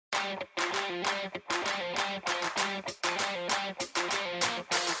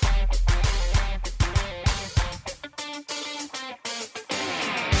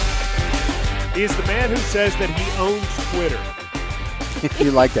He is the man who says that he owns Twitter.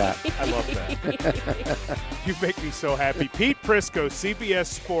 You like that? I love that. You make me so happy. Pete Prisco, CBS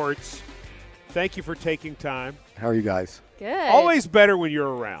Sports, thank you for taking time. How are you guys? Good. Always better when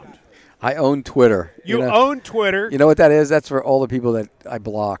you're around. I own Twitter. You own Twitter. You know what that is? That's for all the people that I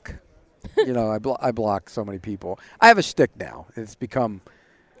block. I block so many people. I have a shtick now. It's become,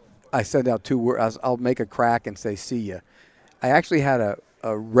 I send out 2 words. I'll make a crack and say, see ya. I actually had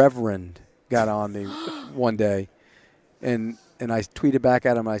a reverend got on me one day, and I tweeted back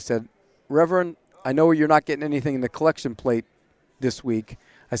at him. I said, Reverend, I know you're not getting anything in the collection plate this week.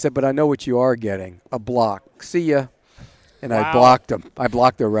 I said, but I know what you are getting, a block. See ya. And wow. I blocked him. I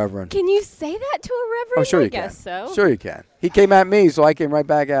blocked the Reverend. Can you say that to a Reverend? Oh, sure you I guess can. so. Sure you can. He came at me, so I came right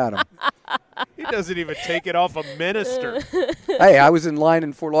back at him. He doesn't even take it off a minister. Hey, I was in line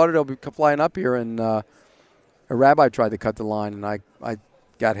in Fort Lauderdale flying up here, and a rabbi tried to cut the line, and I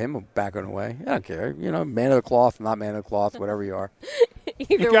got him backing away. I don't care. Man of the cloth, not man of the cloth, whatever you are.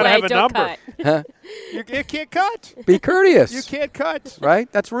 Either you gotta way, have a don't number. cut. Huh? You can't cut. Be courteous. You can't cut.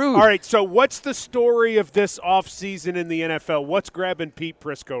 Right? That's rude. All right, so what's the story of this offseason in the NFL? What's grabbing Pete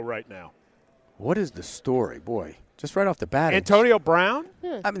Prisco right now? What is the story? Boy, just right off the bat. Antonio Brown?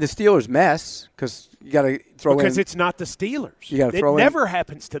 I mean, the Steelers mess because you got to throw Because in. it's not the Steelers. You gotta throw it in never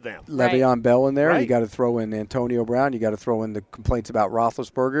happens to them. Le'Veon Bell in there. Right. You got to throw in Antonio Brown. You got to throw in the complaints about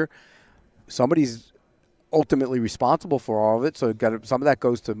Roethlisberger. Somebody's ultimately responsible for all of it, so some of that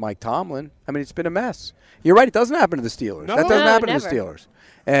goes to Mike Tomlin. I mean, it's been a mess. You're right. It doesn't happen to the Steelers. No. That doesn't happen never. to the Steelers.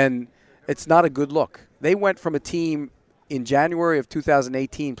 And it's not a good look. They went from a team in January of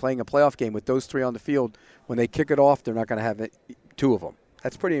 2018 playing a playoff game with those 3 on the field. When they kick it off, they're not going to have 2 of them.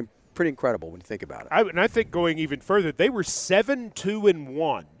 That's pretty incredible when you think about it. I think going even further, they were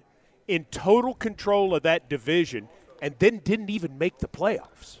 7-2-1 in total control of that division, and then didn't even make the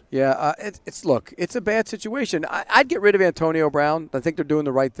playoffs. Yeah, it's a bad situation. I'd get rid of Antonio Brown. I think they're doing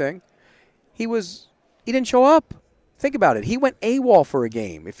the right thing. He didn't show up. Think about it. He went AWOL for a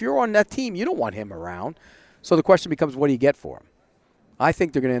game. If you're on that team, you don't want him around. So the question becomes, what do you get for him? I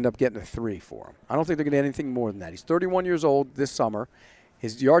think they're going to end up getting a 3 for him. I don't think they're going to get anything more than that. He's 31 years old this summer.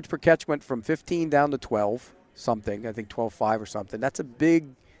 His yards per catch went from 15 down to 12 something. I think 12.5 or something. That's a big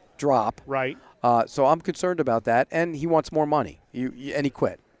drop. Right. So I'm concerned about that, and he wants more money, and he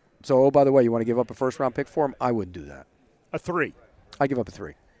quit. So, by the way, you want to give up a first-round pick for him? I wouldn't do that. A 3. I give up a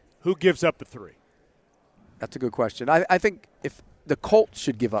 3. Who gives up the 3? That's a good question. I think if the Colts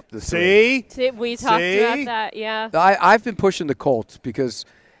should give up the 3. We talked about that, yeah. I've been pushing the Colts because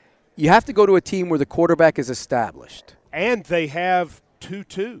you have to go to a team where the quarterback is established. And they have 2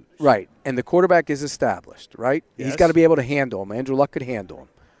 twos. Right, and the quarterback is established, right? Yes. He's got to be able to handle him. Andrew Luck could handle him.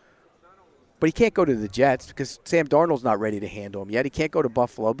 But he can't go to the Jets because Sam Darnold's not ready to handle him yet. He can't go to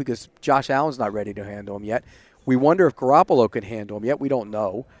Buffalo because Josh Allen's not ready to handle him yet. We wonder if Garoppolo can handle him yet. We don't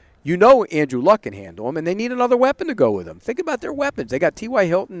know. Andrew Luck can handle him, and they need another weapon to go with him. Think about their weapons. They got T.Y.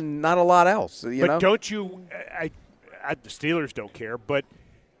 Hilton, not a lot else. But don't you the Steelers don't care, but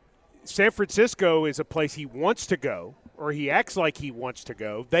San Francisco is a place he wants to go, or he acts like he wants to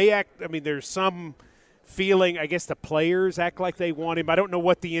go. There's some feeling, I guess the players act like they want him. I don't know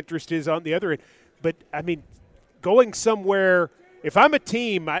what the interest is on the other end. But, going somewhere, if I'm a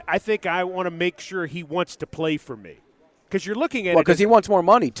team, I think I want to make sure he wants to play for me. Because you're looking at it. Well, because he wants more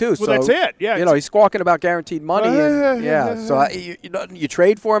money, too. Well, so, that's it. Yeah. He's squawking about guaranteed money. So you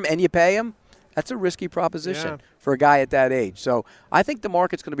trade for him and you pay him. That's a risky proposition for a guy at that age. So I think the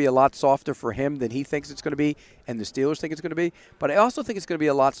market's going to be a lot softer for him than he thinks it's going to be, and the Steelers think it's going to be. But I also think it's going to be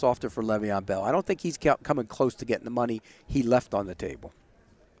a lot softer for Le'Veon Bell. I don't think he's coming close to getting the money he left on the table.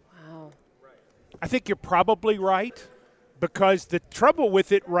 Wow. I think you're probably right, because the trouble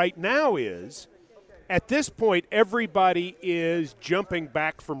with it right now is, at this point, everybody is jumping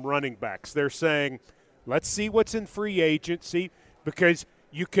back from running backs. They're saying, let's see what's in free agency, because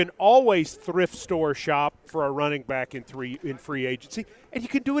you can always thrift store shop for a running back in free agency, and you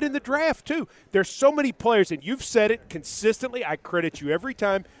can do it in the draft too. There's so many players, and you've said it consistently. I credit you every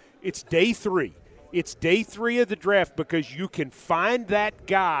time. It's day 3. It's day 3 of the draft, because you can find that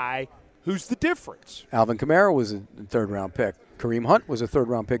guy who's the difference. Alvin Kamara was a third-round pick. Kareem Hunt was a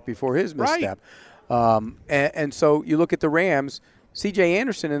third-round pick before his misstep. Right. And so you look at the Rams, C.J.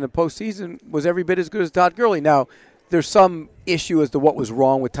 Anderson in the postseason was every bit as good as Todd Gurley. Now, there's some issue as to what was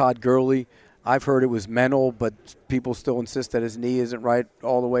wrong with Todd Gurley. I've heard it was mental, but people still insist that his knee isn't right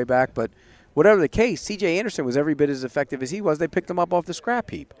all the way back. But whatever the case, C.J. Anderson was every bit as effective as he was. They picked him up off the scrap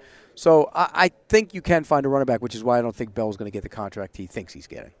heap. So I think you can find a running back, which is why I don't think Bell's going to get the contract he thinks he's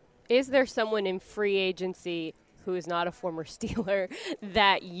getting. Is there someone in free agency who is not a former Steeler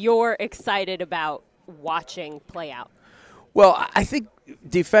that you're excited about watching play out? Well, I think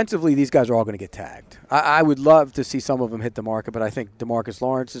defensively these guys are all going to get tagged. I would love to see some of them hit the market, but I think DeMarcus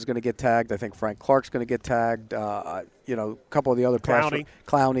Lawrence is going to get tagged. I think Frank Clark's going to get tagged. A couple of the other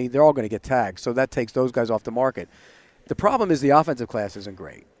Clowney, they're all going to get tagged. So that takes those guys off the market. The problem is the offensive class isn't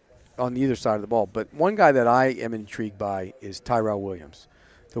great on either side of the ball. But one guy that I am intrigued by is Tyrell Williams,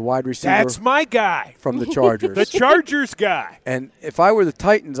 the wide receiver. That's my guy. From the Chargers. The Chargers guy. And if I were the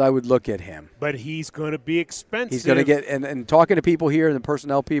Titans, I would look at him. But he's going to be expensive. He's going to get, and talking to people here, and the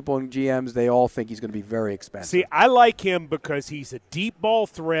personnel people and GMs, they all think he's going to be very expensive. See, I like him because he's a deep ball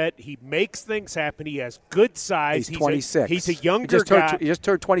threat. He makes things happen. He has good size. He's 26. He's a younger guy. He just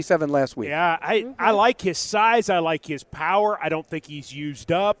turned 27 last week. Yeah, I like his size. I like his power. I don't think he's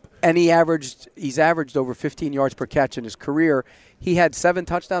used up. And he's averaged over 15 yards per catch in his career. He had 7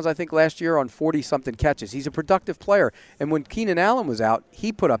 touchdowns, I think, last year on 40-something catches. He's a productive player. And when Keenan Allen was out,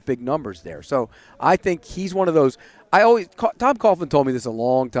 he put up big numbers there. So I think he's one of those. Tom Coughlin told me this a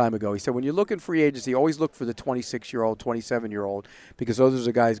long time ago. He said, when you look in free agency, always look for the 26-year-old, 27-year-old, because those are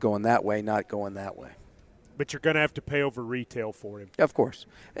the guys going that way, not going that way. But you're going to have to pay over retail for him. Of course.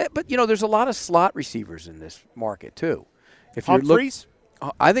 But, there's a lot of slot receivers in this market, too. If Humphreys?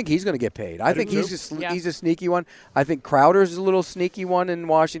 I think he's going to get paid. I think he's a sneaky one. I think Crowder's a little sneaky one in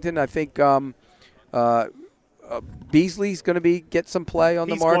Washington. I think Beasley's going to get some play on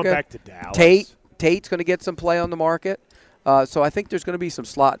the market. He's going back to Dallas. Tate's going to get some play on the market. So I think there's going to be some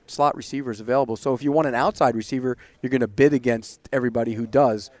slot receivers available. So if you want an outside receiver, you're going to bid against everybody who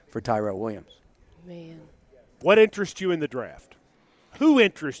does for Tyrell Williams. Man. What interests you in the draft? Who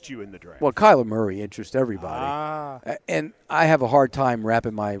interests you in the draft? Well, Kyler Murray interests everybody. And I have a hard time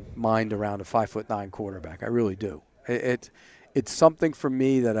wrapping my mind around a 5'9" quarterback. I really do. It's something for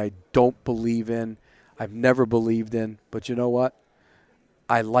me that I don't believe in. I've never believed in. But you know what?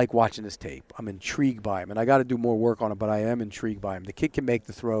 I like watching this tape. I'm intrigued by him. And I got to do more work on him, but I am intrigued by him. The kid can make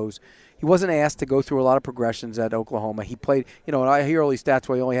the throws. He wasn't asked to go through a lot of progressions at Oklahoma. He played, and I hear all these stats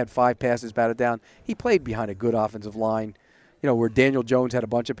where he only had 5 passes batted down. He played behind a good offensive line. Where Daniel Jones had a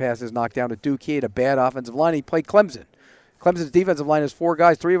bunch of passes knocked down at Duke. He had a bad offensive line. He played Clemson. Clemson's defensive line has 4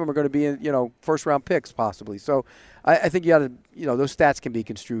 guys. 3 of them are going to be in, first-round picks possibly. So I think you got to, those stats can be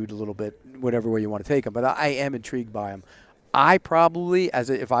construed a little bit, whatever way you want to take them. But I am intrigued by him. I probably,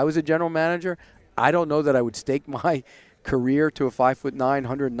 if I was a general manager, I don't know that I would stake my career to a 5'9",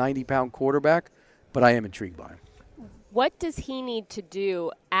 190-pound quarterback, but I am intrigued by him. What does he need to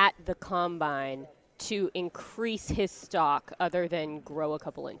do at the combine to increase his stock other than grow a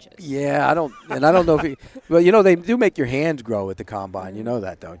couple inches? Yeah, I don't know if he – well, they do make your hands grow at the combine. You know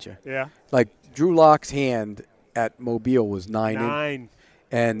that, don't you? Yeah. Like Drew Lock's hand at Mobile was 9.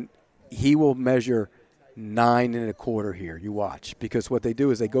 And he will measure 9 1/4 here. You watch. Because what they do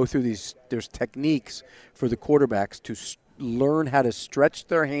is they go through there's techniques for the quarterbacks to learn how to stretch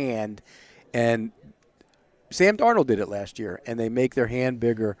their hand, and Sam Darnold did it last year, and they make their hand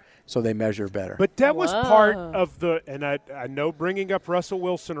bigger so they measure better. But that was part of and I know bringing up Russell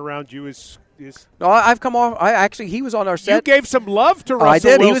Wilson around you is no, I've come off. He was on our set. You gave some love to Russell I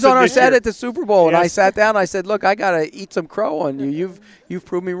did. Wilson. He was on our set year. at the Super Bowl, Yes. and I sat down. I said, "Look, I got to eat some crow on you. You've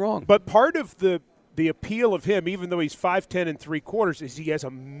proved me wrong." But part of the appeal of him, even though he's 5'10" 3/4, is he has a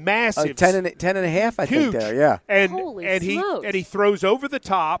massive 10 and a half. I think there, yeah. And Holy smokes. he throws over the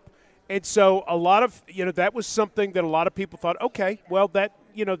top, and so a lot of that was something that a lot of people thought, okay, well that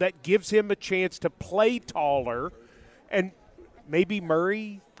gives him a chance to play taller, and maybe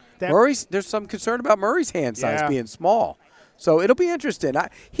Murray. There's some concern about Murray's hand size being small. So it'll be interesting.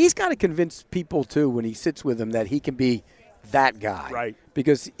 He's got to convince people, too, when he sits with them that he can be that guy. Right.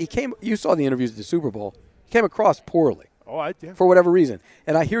 Because you saw the interviews at the Super Bowl. He came across poorly for whatever reason.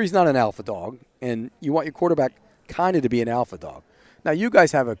 And I hear he's not an alpha dog, and you want your quarterback kind of to be an alpha dog. Now, you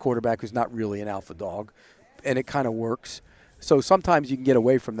guys have a quarterback who's not really an alpha dog, and it kind of works. So sometimes you can get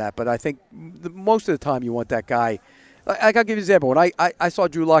away from that. But I think most of the time you want that guy – I'll give you an example. When I saw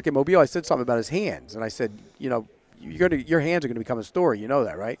Drew Lock at Mobile, I said something about his hands. And I said, your hands are going to become a story. You know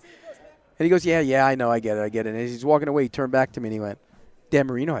that, right? And he goes, yeah, I know, I get it. And as he's walking away, he turned back to me and he went, Dan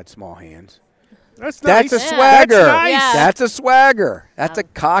Marino had small hands. That's nice. That's a swagger. That's nice. Yeah. That's a swagger. That's a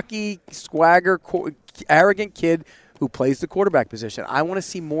cocky, swagger, arrogant kid who plays the quarterback position. I want to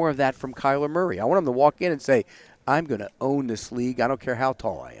see more of that from Kyler Murray. I want him to walk in and say, I'm going to own this league. I don't care how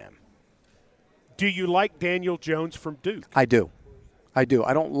tall I am. Do you like Daniel Jones from Duke? I do. I do.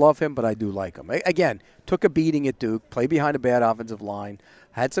 I don't love him, but I do like him. Again, took a beating at Duke, played behind a bad offensive line,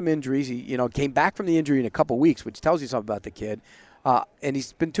 had some injuries. He, came back from the injury in a couple weeks, which tells you something about the kid. And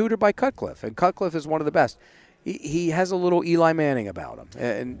he's been tutored by Cutcliffe, and Cutcliffe is one of the best. He has a little Eli Manning about him.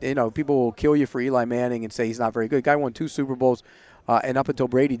 And people will kill you for Eli Manning and say he's not very good. The guy won 2 Super Bowls, and up until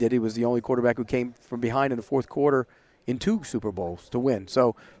Brady did, he was the only quarterback who came from behind in the fourth quarter in 2 Super Bowls to win.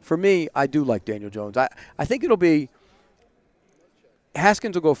 So, for me, I do like Daniel Jones. I think it'll be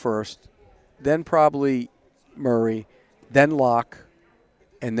Haskins will go first, then probably Murray, then Locke,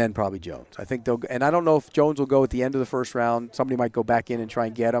 and then probably Jones. I think and I don't know if Jones will go at the end of the first round. Somebody might go back in and try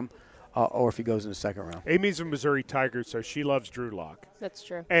and get him, or if he goes in the second round. Amy's a Missouri Tiger, so she loves Drew Lock. That's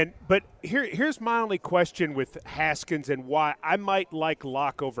true. But here's my only question with Haskins and why I might like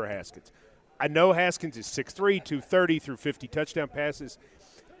Locke over Haskins. I know Haskins is 6'3", 230, threw 50 touchdown passes.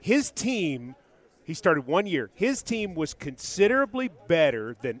 His team, he started 1 year. His team was considerably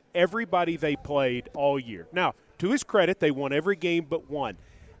better than everybody they played all year. Now, to his credit, they won every game but one.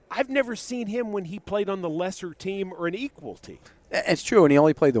 I've never seen him when he played on the lesser team or an equal team. It's true, and he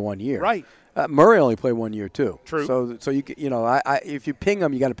only played the 1 year. Right. Murray only played 1 year too. True. So if you ping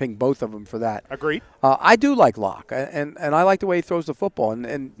them, you got to ping both of them for that. Agreed. I do like Locke, and I like the way he throws the football.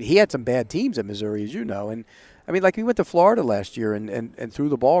 And he had some bad teams at Missouri, as you know. And I mean, like he went to Florida last year and threw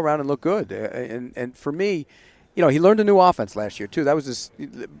the ball around and looked good. And for me, he learned a new offense last year too. That was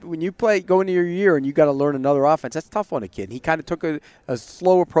when you go into your year and you got to learn another offense. That's tough on a kid. He kind of took a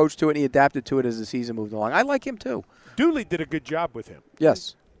slow approach to it, and he adapted to it as the season moved along. I like him too. Dooley did a good job with him.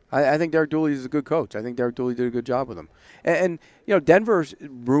 Yes. I think Derek Dooley is a good coach. I think Derek Dooley did a good job with him. And Denver's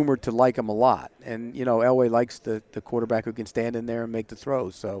rumored to like him a lot. And, Elway likes the quarterback who can stand in there and make the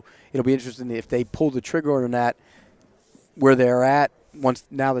throws. So it'll be interesting if they pull the trigger on that where they're at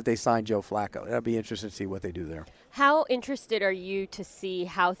now that they signed Joe Flacco. That'll be interesting to see what they do there. How interested are you to see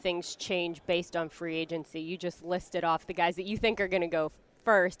how things change based on free agency? You just listed off the guys that you think are going to go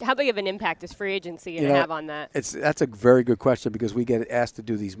first. How big of an impact is free agency going to have on that? That's a very good question because we get asked to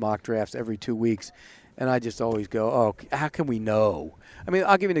do these mock drafts every 2 weeks, and I just always go, oh, how can we know? I mean,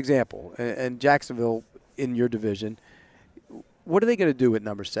 I'll give you an example. And Jacksonville, in your division, what are they going to do at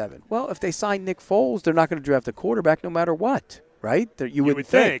number 7? Well, if they sign Nick Foles, they're not going to draft a quarterback no matter what, right? You would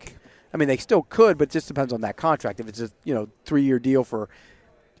think. I mean, they still could, but it just depends on that contract. If it's a 3-year deal for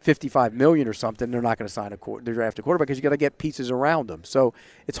 $55 million or something, they're not going to sign draft a quarterback because you got to get pieces around them. So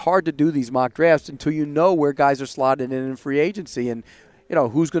it's hard to do these mock drafts until you know where guys are slotted in free agency and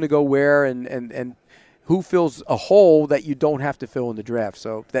who's going to go where and who fills a hole that you don't have to fill in the draft.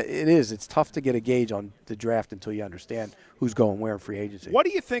 So it's tough to get a gauge on the draft until you understand who's going where in free agency. What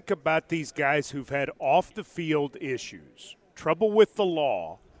do you think about these guys who've had off the field issues, trouble with the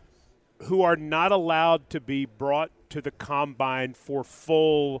law, who are not allowed to be brought to the combine for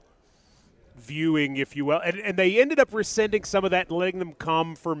full viewing, if you will, and they ended up rescinding some of that and letting them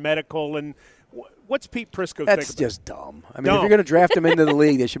come for medical? And what's Pete Prisco think about? That's just dumb. I mean, if you're going to draft them into the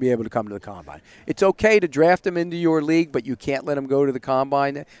league, they should be able to come to the combine. It's okay to draft them into your league, but you can't let them go to the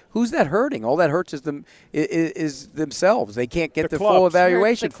combine. Who's that hurting? All that hurts is themselves. They can't get the full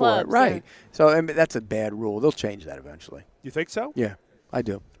evaluation for it. Right. Yeah. So that's a bad rule. They'll change that eventually. You think so? Yeah, I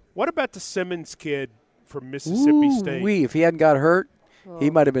do. What about the Simmons kid from Mississippi State? If he hadn't got hurt, he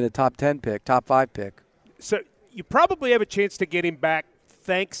might have been a top 10 pick, top 5 pick. So you probably have a chance to get him back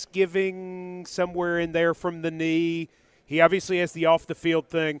Thanksgiving, somewhere in there from the knee. He obviously has the off-the-field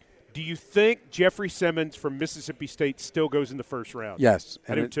thing. Do you think Jeffrey Simmons from Mississippi State still goes in the first round? Yes.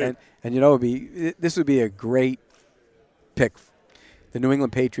 I do too. And this would be a great pick. The New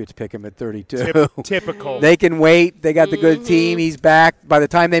England Patriots pick him at 32. Typical. They can wait. They got the good team. He's back. By the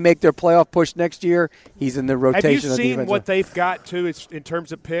time they make their playoff push next year, he's in the rotation. Have you seen what they've got to in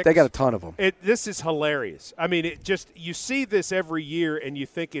terms of picks? They got a ton of them. This is hilarious. I mean, you see this every year, and you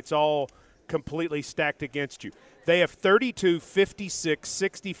think it's all completely stacked against you. They have 32, 56,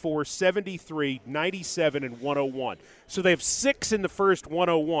 64, 73, 97, and 101. So they have 6 in the first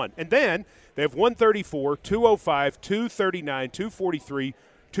 101. And then they have 134, 205, 239, 243,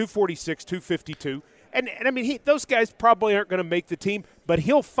 246, 252. And I mean, those guys probably aren't going to make the team, but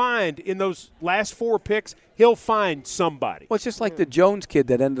he'll find in those last 4 picks, he'll find somebody. Well, it's just like the Jones kid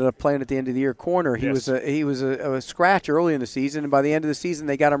that ended up playing at the end of the year corner. He was a scratch early in the season, and by the end of the season,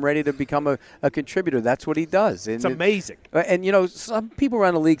 they got him ready to become a contributor. That's what he does. And it's amazing. And some people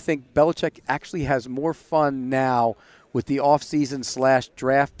around the league think Belichick actually has more fun now with the off-season /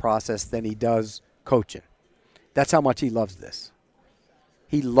 draft process than he does coaching. That's how much he loves this.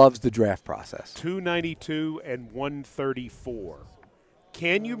 He loves the draft process. 292 and 134.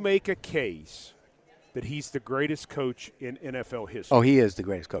 Can you make a case that he's the greatest coach in NFL history. Oh, he is the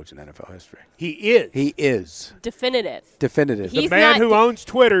greatest coach in NFL history. He is. He is. Definitive. The man who owns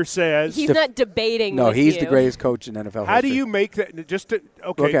Twitter says he's not debating. No, with he's you. the greatest coach in NFL How history. do you make that?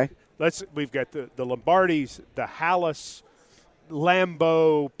 Okay. We've got the Lombardis, the Hallis,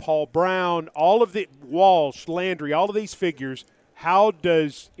 Lambeau, Paul Brown, all of the Walsh, Landry, all of these figures. How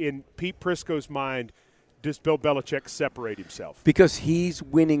does, in Pete Prisco's mind, does Bill Belichick separate himself? Because he's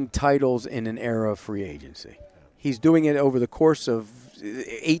winning titles in an era of free agency. He's doing it over the course of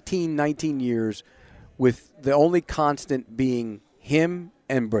 18, 19 years with the only constant being him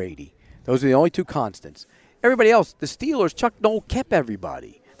and Brady. Those are the only two constants. Everybody else, the Steelers, Chuck Noll kept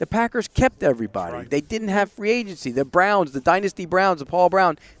everybody. The Packers kept everybody. Right. They didn't have free agency. The Browns, the Dynasty Browns, the Paul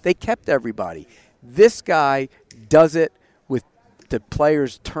Brown, they kept everybody. This guy does it with the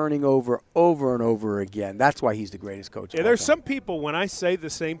players turning over and over again. That's why he's the greatest coach. Yeah, there's some people, when I say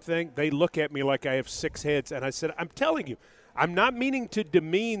the same thing, they look at me like I have 6 heads. And I said, I'm telling you, I'm not meaning to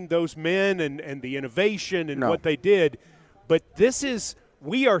demean those men and the innovation and what they did. But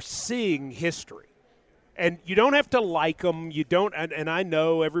we are seeing history. And you don't have to like them. You don't, and I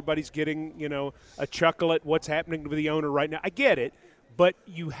know everybody's getting, a chuckle at what's happening to the owner right now. I get it, but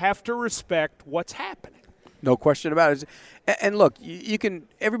you have to respect what's happening. No question about it. And look, you can.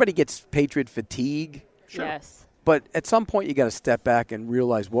 Everybody gets Patriot fatigue. Sure. Yes. But at some point, you got to step back and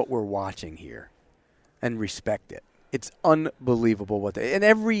realize what we're watching here, and respect it. It's unbelievable and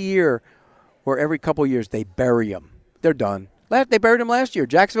every year, or every couple of years, they bury them. They're done. They buried him last year.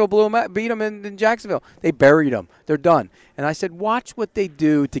 Jacksonville beat them in Jacksonville. They buried him. They're done. And I said, watch what they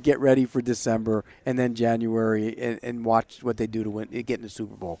do to get ready for December and then January, and watch what they do to get in the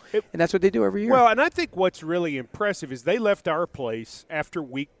Super Bowl. And that's what they do every year. Well, and I think what's really impressive is they left our place after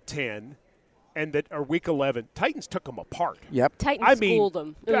Week 10 or Week 11. Titans took them apart. Yep. Titans schooled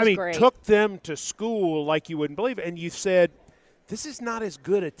them. It was great. Took them to school like you wouldn't believe it. And you said, this is not as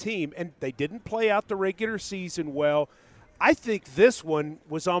good a team. And they didn't play out the regular season well. I think this one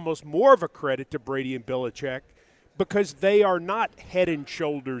was almost more of a credit to Brady and Belichick because they are not head and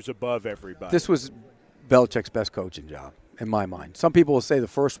shoulders above everybody. This was Belichick's best coaching job, in my mind. Some people will say the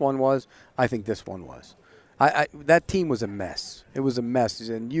first one was. I think this one was. That team was a mess. It was a mess,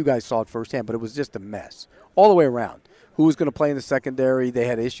 and you guys saw it firsthand, but it was just a mess all the way around. Who was going to play in the secondary? They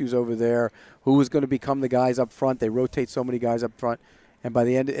had issues over there. Who was going to become the guys up front? They rotate so many guys up front. And by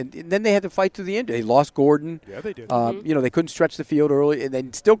the end, and then they had to fight to the end. They lost Gordon. Yeah, they did. They couldn't stretch the field early, and they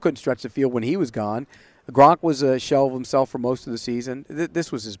still couldn't stretch the field when he was gone. Gronk was a shell of himself for most of the season.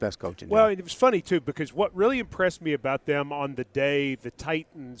 This was his best coaching job. Well, it was funny, too, because what really impressed me about them on the day the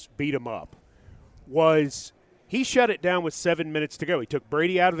Titans beat them up was he shut it down with 7 minutes to go. He took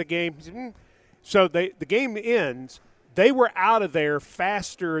Brady out of the game. He said, So the game ends. They were out of there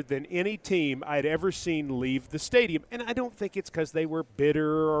faster than any team I'd ever seen leave the stadium. And I don't think it's because they were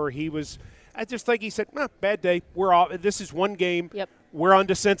bitter or he was – I just think he said, bad day. We're off. This is one game. Yep. We're on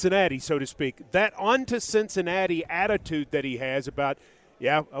to Cincinnati, so to speak. That on to Cincinnati attitude that he has about,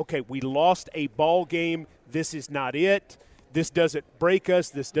 we lost a ball game. This is not it. This doesn't break us.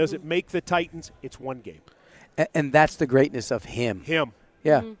 This doesn't make the Titans. It's one game. And that's the greatness of him. Yeah.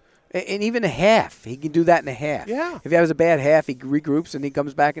 Mm-hmm. And even a half, he can do that in a half. Yeah. If he has a bad half, he regroups and he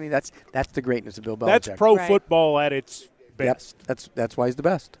comes back, and that's the greatness of Bill Belichick. That's pro football at its best. Yep. That's why he's the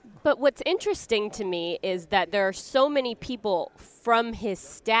best. But what's interesting to me is that there are so many people from his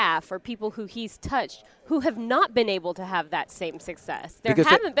staff or people who he's touched who have not been able to have that same success. There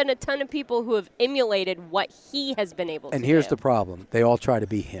haven't been a ton of people who have emulated what he has been able to do. And here's the problem. They all try to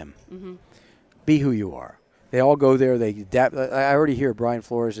be him. Mm-hmm. Be who you are. They all go there. They adapt. I already hear Brian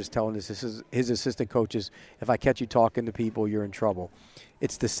Flores is telling us this is his assistant coaches. If I catch you talking to people, you're in trouble.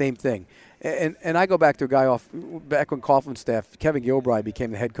 It's the same thing. And I go back to a guy back when Coughlin's staff, Kevin Gilbride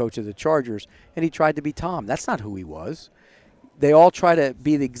became the head coach of the Chargers, and he tried to be Tom. That's not who he was. They all try to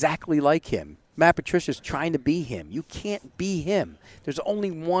be exactly like him. Matt Patricia's trying to be him. You can't be him. There's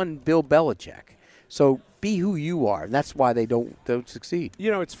only one Bill Belichick. So be who you are, and that's why they don't succeed.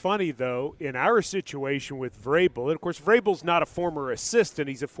 It's funny, though, in our situation with Vrabel, and, of course, Vrabel's not a former assistant.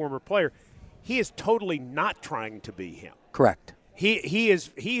 He's a former player. He is totally not trying to be him. Correct. He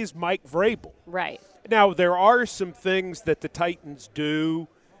is Mike Vrabel. Right. Now, there are some things that the Titans do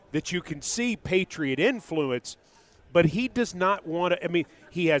that you can see Patriot influence, but he does not want to –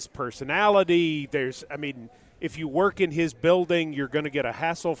 he has personality. If you work in his building, you're going to get a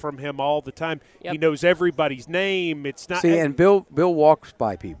hassle from him all the time. Yep. He knows everybody's name. It's not. See, and Bill walks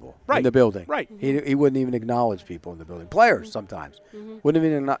by people in the building. Right. He wouldn't even acknowledge people in the building. Players sometimes wouldn't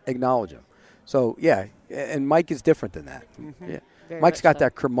even acknowledge them. So yeah, and Mike is different than that. Yeah. Mike's got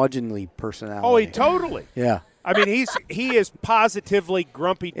that curmudgeonly personality. Oh, he totally. Yeah. I mean, he is positively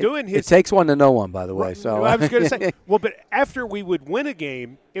grumpy doing his. It takes one to know one, by the way. So I was going to say, well, but after we would win a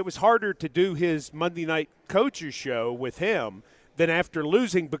game, it was harder to do his Monday night coaches show with him than after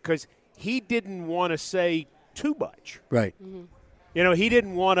losing because he didn't want to say too much. Right. Mm-hmm. You know, he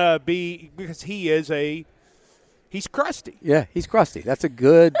didn't want to be because he's crusty. Yeah, he's crusty. That's a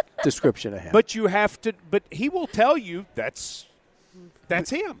good description of him. But you have to. But he will tell you that's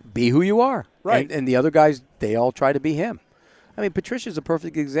him. Be who you are. Right. And the other guys, they all try to be him. I mean, Patricia's a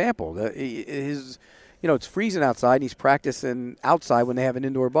perfect example. It's freezing outside, and he's practicing outside when they have an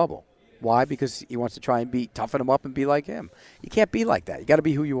indoor bubble. Why? Because he wants to try and toughen him up and be like him. You can't be like that. You got to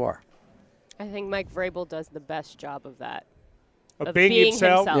be who you are. I think Mike Vrabel does the best job of that. Of being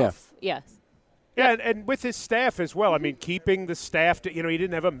himself? Yeah. Yes. Yeah, and with his staff as well. I mean, keeping the staff he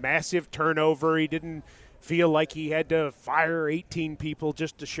didn't have a massive turnover. He didn't feel like he had to fire 18 people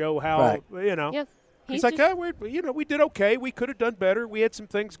just to show how, Yeah. He's like, we did okay. We could have done better. We had some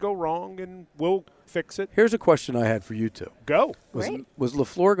things go wrong, and we'll fix it. Here's a question I had for you two. Go. Was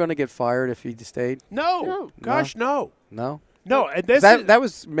LaFleur going to get fired if he stayed? No. Gosh, no. No? No. And that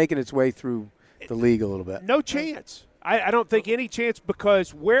was making its way through the league a little bit. No chance. I don't think any chance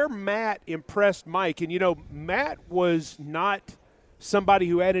because where Matt impressed Mike, and, Matt was not somebody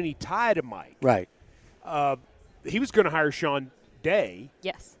who had any tie to Mike. Right. He was going to hire Sean Day.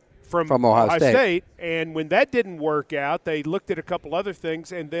 Yes. From Ohio State. And when that didn't work out, they looked at a couple other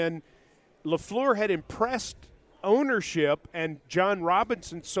things, and then LaFleur had impressed ownership and John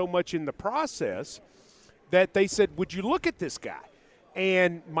Robinson so much in the process that they said, would you look at this guy?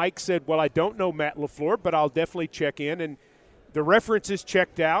 And Mike said, well, I don't know Matt LaFleur, but I'll definitely check in. And the references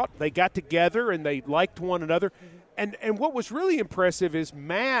checked out. They got together, and they liked one another. And what was really impressive is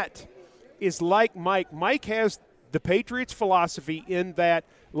Matt is like Mike. Mike has the Patriots' philosophy in that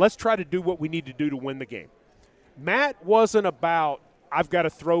let's try to do what we need to do to win the game. Matt wasn't about I've got to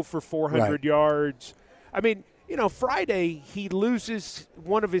throw for 400 yards. I mean, Friday he loses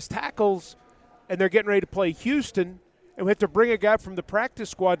one of his tackles, and they're getting ready to play Houston, and we have to bring a guy from the practice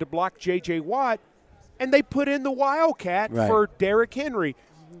squad to block J.J. Watt, and they put in the Wildcat for Derrick Henry.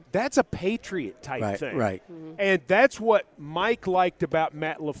 That's a Patriot-type thing. Right. And that's what Mike liked about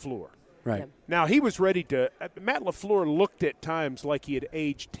Matt LaFleur. Right. Now, he was ready to Matt LaFleur looked at times like he had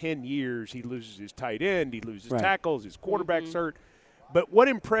aged 10 years. He loses his tight end. He loses tackles. His quarterback's hurt. But what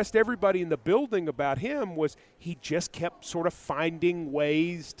impressed everybody in the building about him was he just kept sort of finding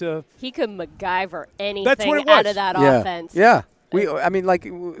ways to – He could MacGyver anything out of that offense. Yeah.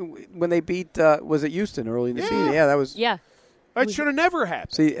 When they beat was it Houston early in the season? Yeah, that was – Yeah. That should have never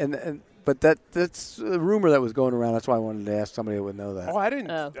happened. See, but that's a rumor that was going around. That's why I wanted to ask somebody who would know that. Oh, I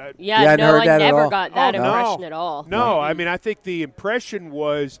didn't. I heard never got that impression at all. No, I mean, I think the impression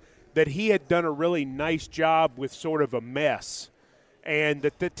was that he had done a really nice job with sort of a mess. And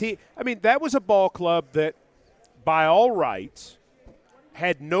that the team – I mean, that was a ball club that, by all rights,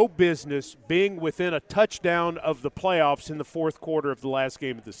 had no business being within a touchdown of the playoffs in the fourth quarter of the last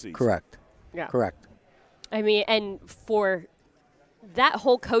game of the season. Correct. Yeah. Correct. I mean, and for – that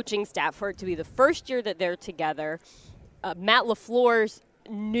whole coaching staff, for it to be the first year that they're together, Matt LaFleur's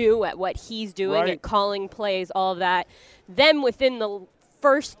new at what he's doing at calling plays, all of that. Then within the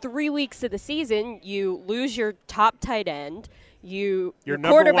first 3 weeks of the season, you lose your top tight end. Your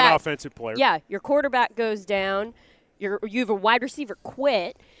number one offensive player. Yeah, your quarterback goes down. You have a wide receiver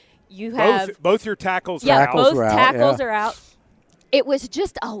quit. You have both your tackles are out. Both tackles are out. It was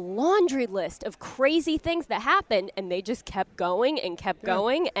just a laundry list of crazy things that happened, and they just kept going and kept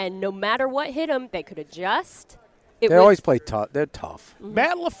going, and no matter what hit them, they could adjust. They always play tough. They're tough. Mm-hmm.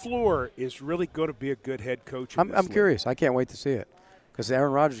 Matt LaFleur is really going to be a good head coach. I'm curious. I can't wait to see it because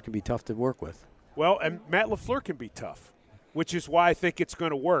Aaron Rodgers can be tough to work with. Well, and Matt LaFleur can be tough, which is why I think it's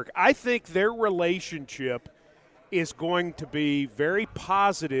going to work. I think their relationship is going to be very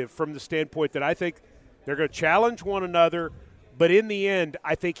positive from the standpoint that I think they're going to challenge one another. But in the end,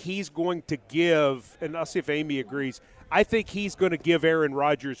 I think he's going to give, and I'll see if Amy agrees, I think he's going to give Aaron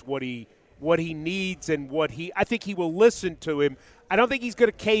Rodgers what he needs and I think he will listen to him. I don't think he's going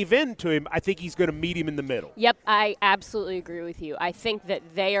to cave in to him. I think he's going to meet him in the middle. Yep, I absolutely agree with you. I think that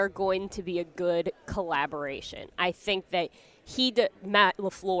they are going to be a good collaboration. I think that Matt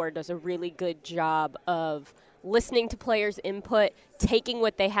LaFleur does a really good job of listening to players' input, taking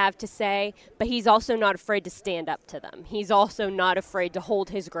what they have to say, but he's also not afraid to stand up to them. He's also not afraid to hold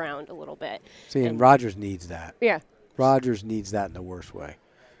his ground a little bit. See, and Rodgers needs that. Yeah. Rodgers needs that in the worst way.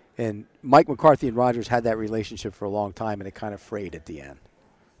 And Mike McCarthy and Rodgers had that relationship for a long time, and it kind of frayed at the end.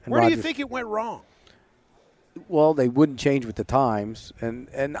 And Where do you think it went wrong? Well, they wouldn't change with the times, and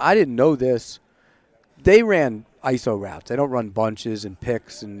I didn't know this. They ran ISO routes. They don't run bunches and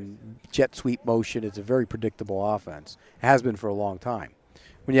picks and jet sweep motion. It's a very predictable offense. It has been for a long time.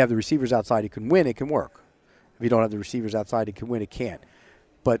 When you have the receivers outside, it can win. It can work. If you don't have the receivers outside, it can win. It can't.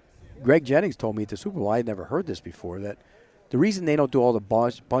 But Greg Jennings told me at the Super Bowl, I had never heard this before, that the reason they don't do all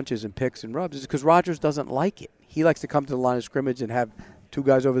the bunches and picks and rubs is because Rodgers doesn't like it. He likes to come to the line of scrimmage and have two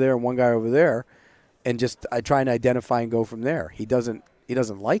guys over there and one guy over there, and just I try and identify and go from there. He doesn't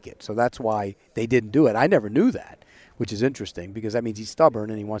like it, so that's why they didn't do it. I never knew that, which is interesting because that means he's stubborn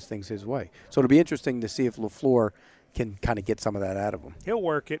and he wants things his way. So it'll be interesting to see if LaFleur can kind of get some of that out of him. He'll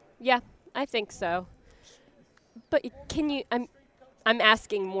work it. Yeah, I think so. But can you? I'm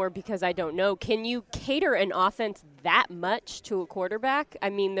asking more because I don't know. Can you cater an offense that much to a quarterback?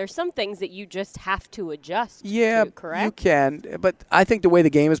 I mean, there's some things that you just have to adjust to, correct? You can. But I think the way the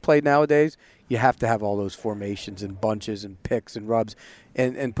game is played nowadays, you have to have all those formations and bunches and picks and rubs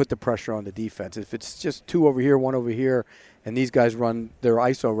and put the pressure on the defense. If it's just two over here, one over here, and these guys run their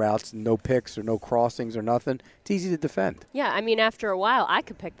ISO routes and no picks or no crossings or nothing, it's easy to defend. Yeah, I mean, after a while, I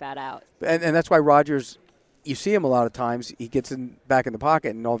could pick that out. And that's why Rodgers – you see him a lot of times. He gets back in the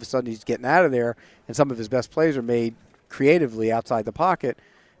pocket, and all of a sudden he's getting out of there, and some of his best plays are made creatively outside the pocket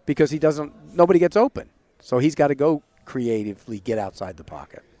because nobody gets open. So he's got to go creatively get outside the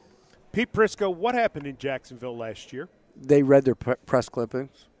pocket. Pete Prisco, what happened in Jacksonville last year? They read their press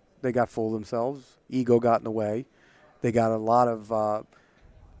clippings. They got full of themselves. Ego got in the way. They got a lot of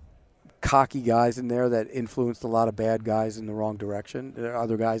cocky guys in there that influenced a lot of bad guys in the wrong direction,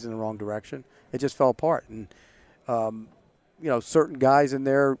 other guys in the wrong direction. It just fell apart. And, certain guys in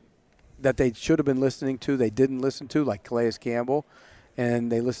there that they should have been listening to, they didn't listen to, like Calais Campbell, and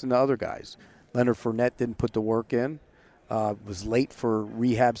they listened to other guys. Leonard Fournette didn't put the work in, was late for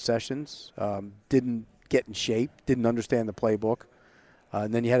rehab sessions, didn't get in shape, didn't understand the playbook.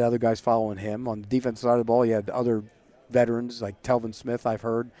 And then you had other guys following him. On the defensive side of the ball, you had other veterans like Telvin Smith, I've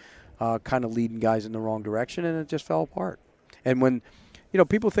heard, kind of leading guys in the wrong direction, and it just fell apart. And when,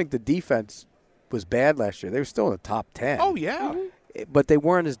 people think the defense was bad last year, they were still in the top 10. Oh, yeah. But they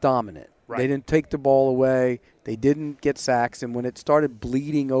weren't as dominant. Right. They didn't take the ball away. They didn't get sacks. And when it started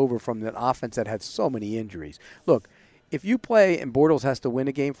bleeding over from an offense that had so many injuries. Look, if you play and Bortles has to win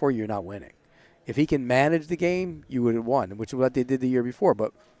a game for you, you're not winning. If he can manage the game, you would have won, which is what they did the year before.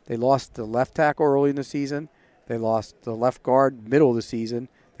 But they lost the left tackle early in the season. They lost the left guard middle of the season.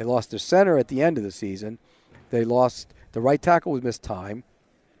 They lost their center at the end of the season. They lost the right tackle was missed time.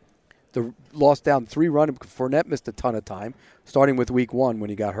 The lost down 3 running. Fournette missed a ton of time, starting with week 1 when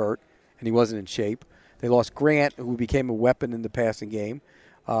he got hurt and he wasn't in shape. They lost Grant, who became a weapon in the passing game.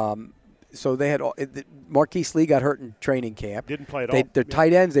 So they had Marquise Lee got hurt in training camp. Didn't play at all. Their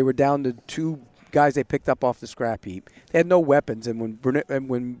tight ends, they were down to 2 guys they picked up off the scrap heap. They had no weapons, and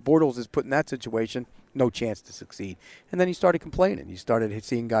when Bortles is put in that situation, no chance to succeed. And then he started complaining. You started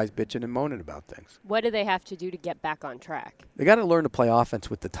seeing guys bitching and moaning about things. What do they have to do to get back on track? They got to learn to play offense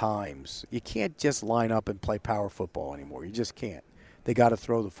with the times. You can't just line up and play power football anymore. You just can't. They got to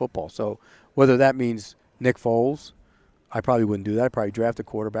throw the football. So whether that means Nick Foles, I probably wouldn't do that. I'd probably draft a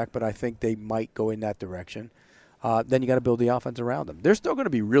quarterback, but I think they might go in that direction. Then you got to build the offense around them. They're still going to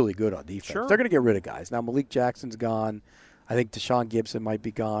be really good on defense. Sure. They're going to get rid of guys. Now, Malik Jackson's gone. I think Deshaun Gibson might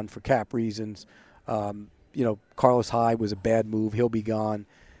be gone for cap reasons. Carlos Hyde was a bad move. He'll be gone.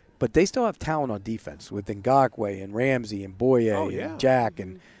 But they still have talent on defense with Ngakoue and Ramsey and Boye and Jack.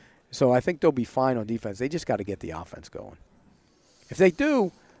 And so I think they'll be fine on defense. They just got to get the offense going. If they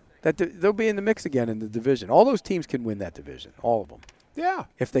do, they'll be in the mix again in the division. All those teams can win that division, all of them. Yeah.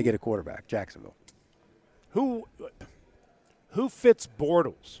 If they get a quarterback, Jacksonville. Who fits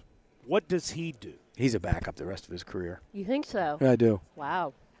Bortles? What does he do? He's a backup the rest of his career. You think so? Yeah, I do.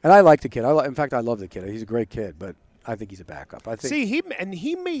 Wow. And I like the kid. In fact, I love the kid. He's a great kid, but I think he's a backup.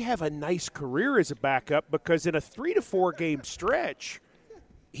 He may have a nice career as a backup because in a 3 to 4 game stretch,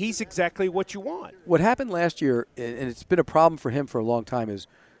 he's exactly what you want. What happened last year, and it's been a problem for him for a long time, is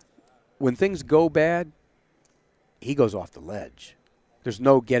when things go bad, he goes off the ledge. There's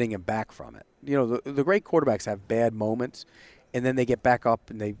no getting him back from it. The great quarterbacks have bad moments, and then they get back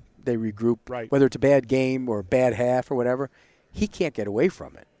up and they regroup. Right. Whether it's a bad game or a bad half or whatever, he can't get away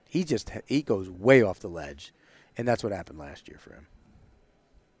from it. He goes way off the ledge, and that's what happened last year for him.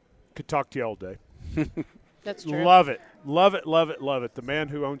 Could talk to you all day. That's true. Love it. Love it, love it, love it. The man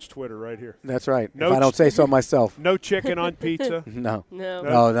who owns Twitter right here. That's right. If I don't say so myself. No chicken on pizza. No.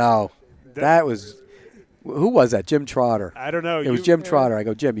 No. That was – who was that? Jim Trotter. I don't know. It was Jim Trotter. I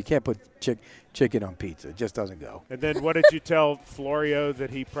go, Jim, you can't put chicken. chicken on pizza. It just doesn't go. And then what did you tell Florio that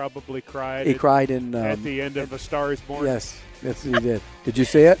he probably cried? He cried in at the end of A Star Is Born. Yes, he did. Did you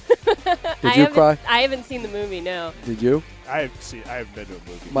see it? Did you cry? I haven't seen the movie. No. Did you? I haven't been to a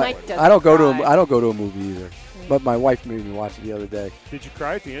movie. Mike doesn't I don't go cry. to. I don't go to a movie either. But my wife made me watch it the other day. Did you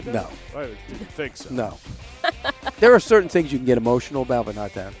cry at the end of No. it? I didn't think so. No. There are certain things you can get emotional about, but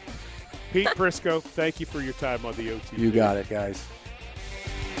not that. Pete Prisco, thank you for your time on the OTP. You got it, guys.